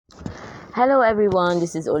Hello, everyone.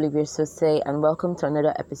 This is Olivier Sose, and welcome to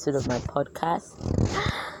another episode of my podcast.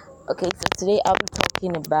 Okay, so today I'll be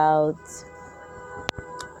talking about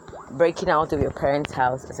breaking out of your parents'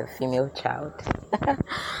 house as a female child.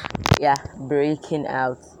 Yeah, breaking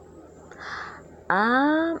out.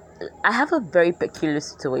 I have a very peculiar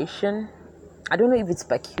situation. I don't know if it's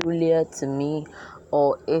peculiar to me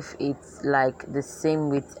or if it's like the same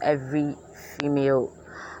with every female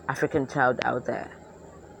African child out there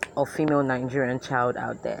or female Nigerian child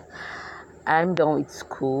out there. I'm done with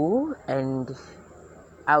school and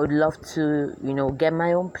I would love to, get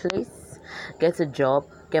my own place, get a job,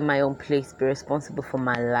 get my own place, be responsible for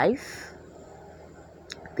my life,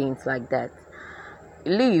 things like that.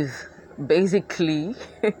 Leave, basically,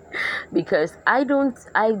 because I don't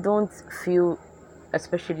feel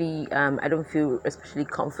especially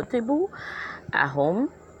comfortable at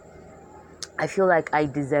home. I feel like I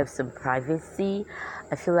deserve some privacy.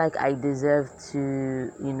 I feel like I deserve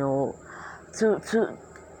to, to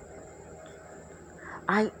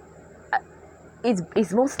I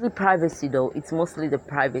it's mostly privacy though. It's mostly the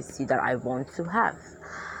privacy that I want to have.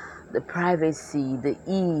 The privacy, the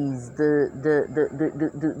ease, the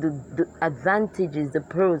advantages, the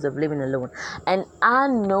pros of living alone. And I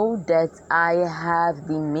know that I have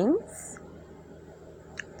the means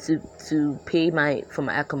to pay for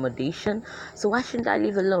my accommodation. So why shouldn't I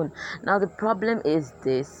live alone? Now the problem is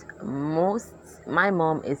this. My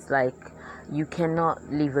mom is like, you cannot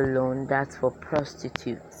live alone. That's for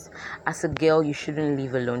prostitutes. As a girl, you shouldn't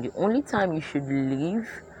live alone. The only time you should leave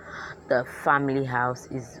the family house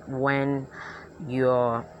is when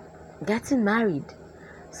you're getting married.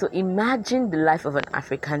 So imagine the life of an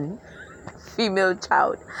African female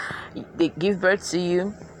child. They give birth to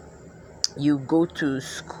you. You go to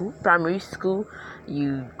school, primary school,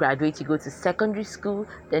 you graduate, you go to secondary school,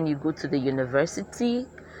 then you go to the university.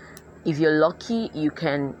 If you're lucky, you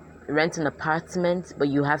can rent an apartment, but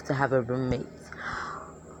you have to have a roommate.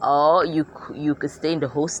 Or you could stay in the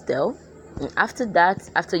hostel. And after that,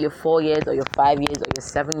 after your 4 years or your 5 years or your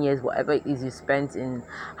 7 years, whatever it is you spent in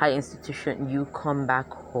higher institution, you come back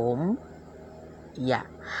home. Yeah.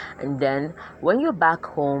 And then when you're back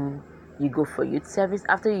home, you go for youth service.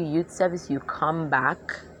 After your youth service, you come back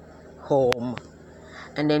home.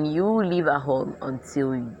 And then you live at home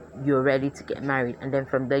until you're ready to get married. And then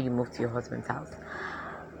from there, you move to your husband's house.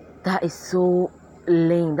 That is so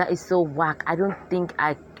lame. That is so whack. I don't think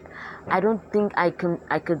I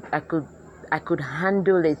could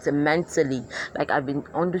handle it mentally. Like, I've been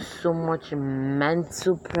under so much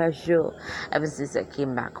mental pressure ever since I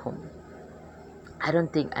came back home. I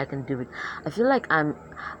don't think I can do it. I feel like I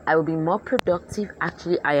will be more productive.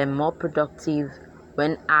 Actually, I am more productive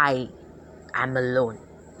when I am alone.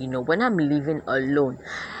 When I'm living alone.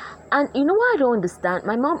 And you know what I don't understand?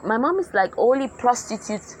 My mom is like, only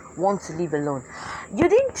prostitutes want to live alone. You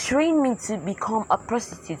didn't train me to become a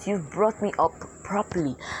prostitute. You've brought me up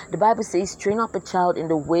properly. The Bible says, train up a child in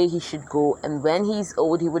the way he should go, and when he is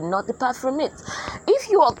old, he would not depart from it. If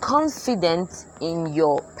you are confident in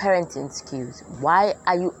your parenting skills, why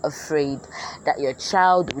are you afraid that your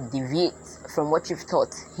child will deviate from what you've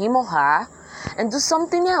taught him or her and do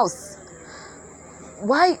something else?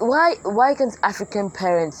 Why can't African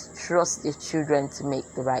parents trust their children to make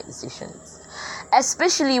the right decisions?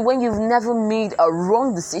 Especially when you've never made a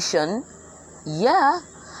wrong decision. Yeah,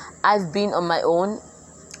 I've been on my own.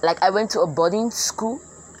 Like, I went to a boarding school.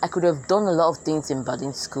 I could have done a lot of things in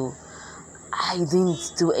boarding school. I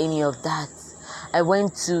didn't do any of that. I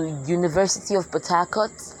went to University of Port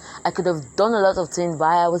Harcourt. I could have done a lot of things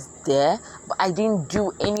while I was there, but I didn't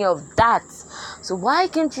do any of that. So why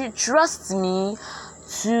can't you trust me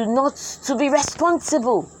to be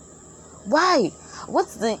responsible? Why?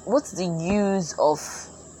 What's the use of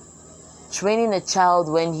training a child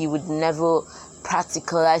when he would never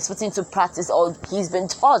practicalize, put into practice all he's been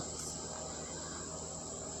taught?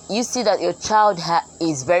 You see that your child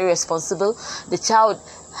is very responsible. The child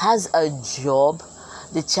has a job.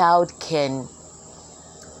 The child can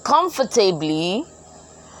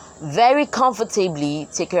very comfortably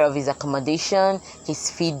take care of his accommodation,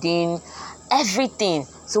 his feeding, everything.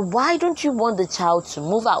 So why don't you want the child to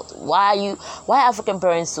move out? Why are African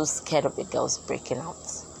parents so scared of the girls breaking out?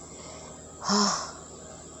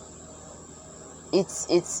 It's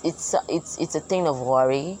a thing of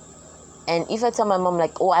worry. And if I tell my mom,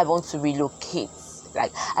 like, oh, I want to relocate,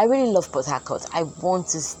 like, I really love Port Harcourt, I want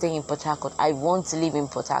to stay in Port Harcourt, I want to live in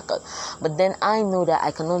Port Harcourt, but then I know that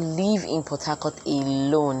I cannot live in Port Harcourt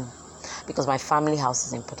alone because my family house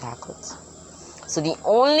is in Port Harcourt. So the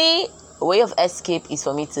only way of escape is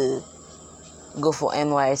for me to go for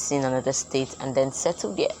NYSC in another state and then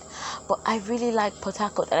settle there. But I really like Port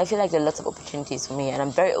Harcourt, and I feel like there are lots of opportunities for me, and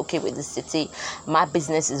I'm very okay with this city. My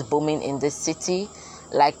business is booming in this city.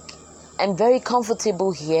 Like, I'm very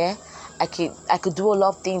comfortable here. I could do a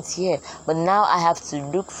lot of things here, but now I have to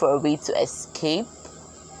look for a way to escape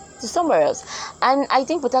to somewhere else. And I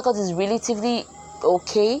think Port Harcourt is relatively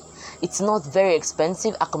okay. It's not very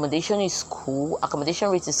expensive. Accommodation is cool.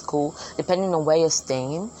 Accommodation rate is cool, depending on where you're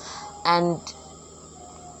staying. And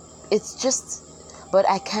it's just, but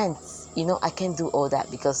I can't do all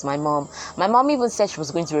that because my mom even said she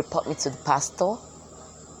was going to report me to the pastor,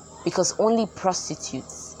 because only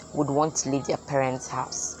prostitutes would want to leave their parents'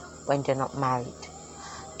 house when they're not married.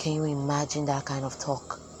 Can you imagine that kind of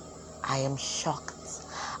talk? I am shocked.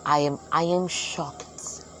 I am shocked.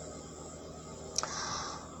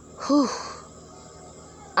 Whew.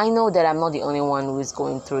 I know that I'm not the only one who is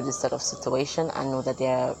going through this sort of situation. I know that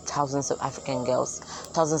there are thousands of African girls,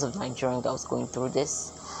 thousands of Nigerian girls going through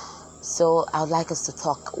this. So I would like us to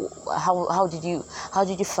talk. How did you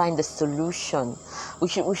find the solution? We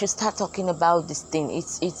should start talking about this thing.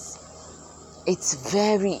 It's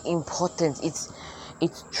very important. It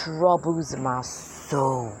troubles my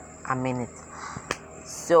soul. I mean it.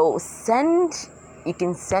 So you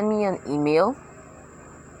can send me an email,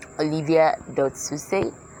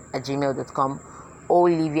 olivia.suse@gmail.com.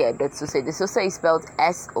 olivia.suse. The Suse is spelled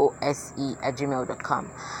SOSE@gmail.com.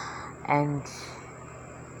 And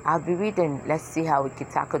I'll be reading. Let's see how we can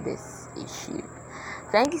tackle this issue.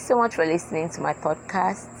 Thank you so much for listening to my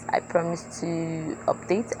podcast. I promise to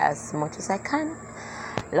update as much as I can.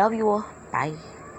 Love you all. Bye.